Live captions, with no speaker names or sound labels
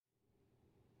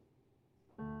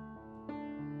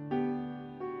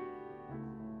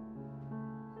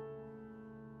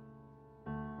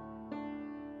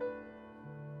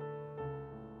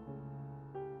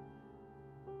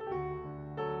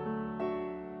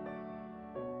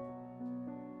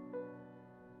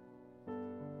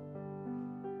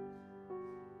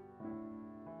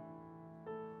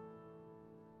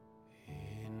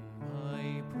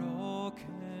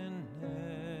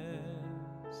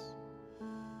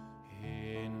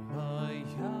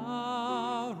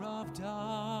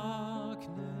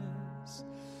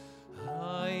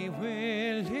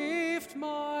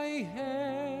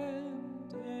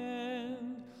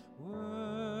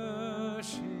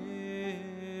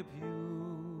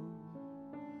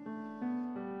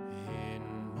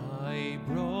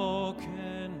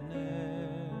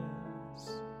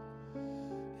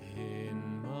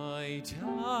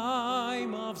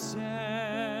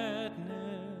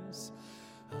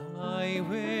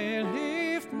will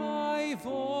lift my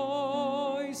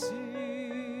voice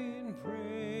in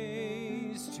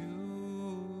praise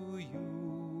to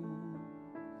you.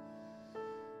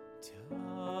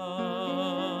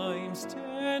 Time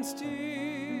stands still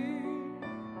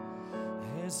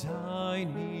as I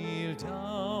kneel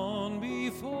down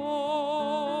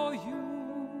before you.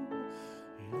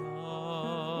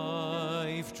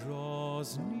 Life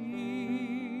draws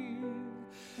near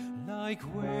like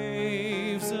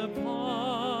waves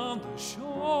upon the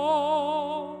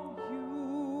shore.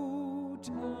 You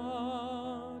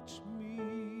touch me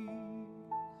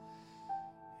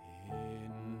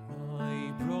in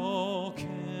my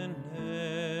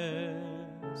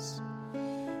brokenness,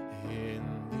 in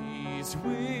these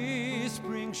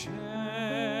whispering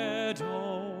shadows.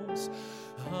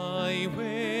 I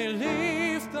will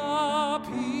lift the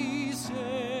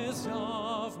pieces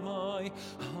of my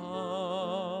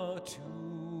heart to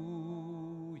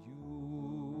you.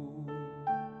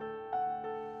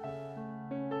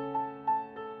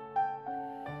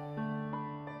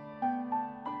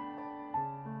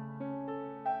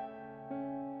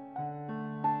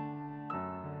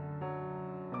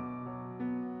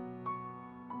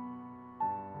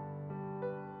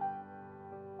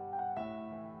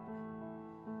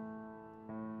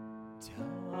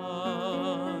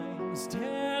 Time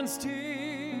stands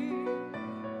still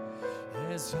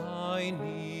as I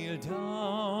kneel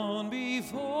down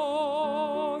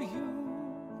before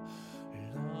you.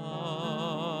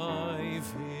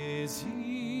 Life is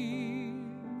here,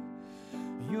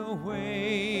 your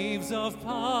waves of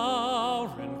power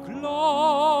and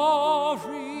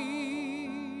glory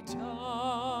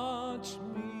touch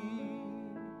me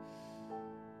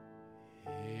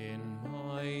in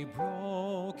my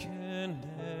brokenness,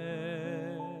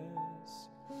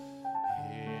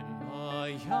 in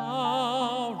my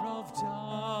hour of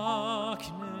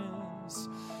darkness.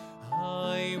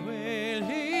 I will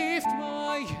lift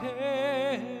my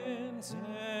hands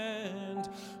and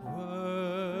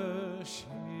worship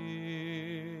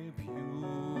you.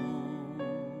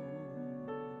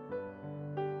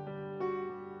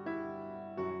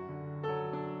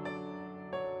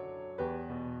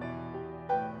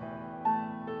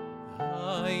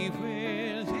 I will